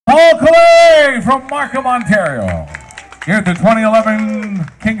way from Markham, Ontario. Here at the 2011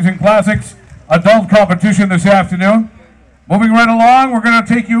 Kings and Classics Adult Competition this afternoon. Moving right along, we're going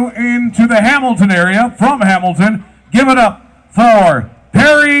to take you into the Hamilton area. From Hamilton, give it up for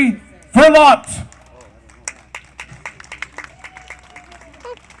Perry Furlotte.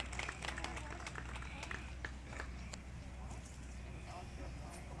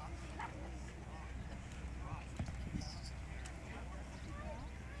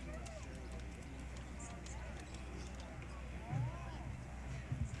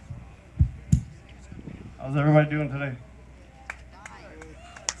 How's everybody doing today?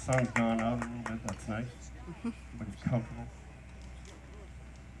 Sun's gone out a little bit, that's nice. Everybody's comfortable.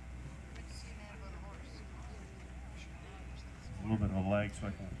 A little bit of a lag so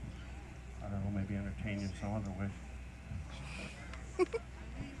I can, I don't know, maybe entertain you some other way.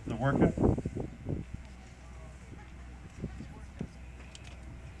 Is it working?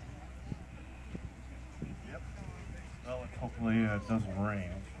 Yep. Well, hopefully it doesn't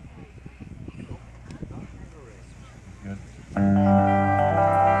rain. Good. I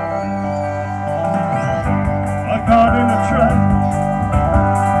caught in a trap.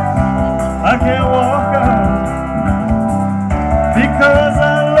 I can't walk out because I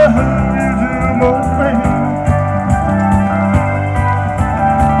love you too much, baby.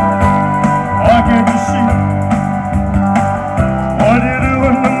 Why can't you see what you're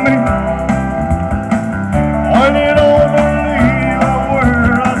doing to me? When you don't believe a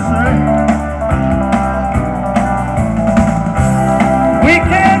word I say. We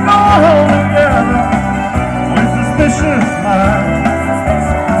can't go home together with suspicious minds,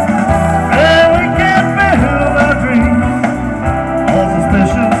 and we can't build our dreams on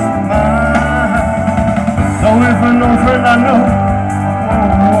suspicious minds. So if we're no friend, I know,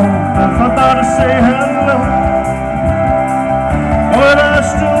 if I thought to say hello, but I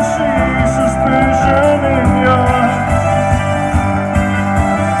still see suspicion in your eyes.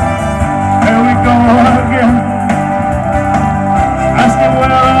 Here we go again, asking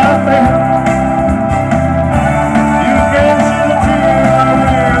where I've been. You can't see the tears I'm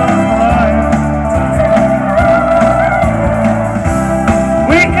really crying.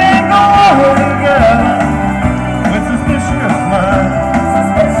 We can't go on together with suspicious minds,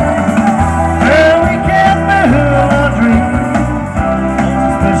 and we can't build our dreams on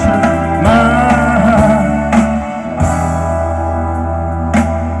suspicious minds.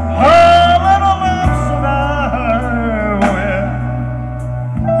 Oh, little lips and I wear.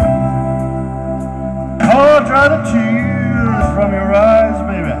 Oh, dry the tears from your eyes,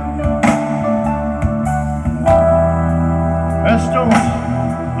 baby. Best don't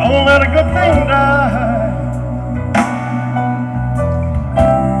let a good thing die.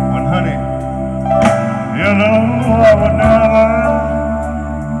 When, honey, you know I would never,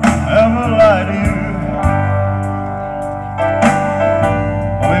 ever lie to you.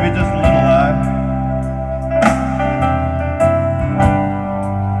 Or maybe just a little lie.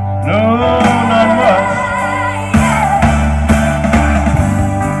 No, not much.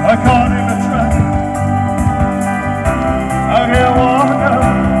 I caught in a trap. I can't walk out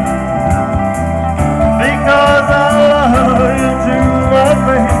because I love you too much,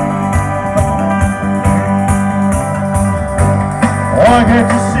 baby. Why can't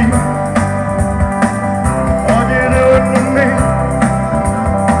you see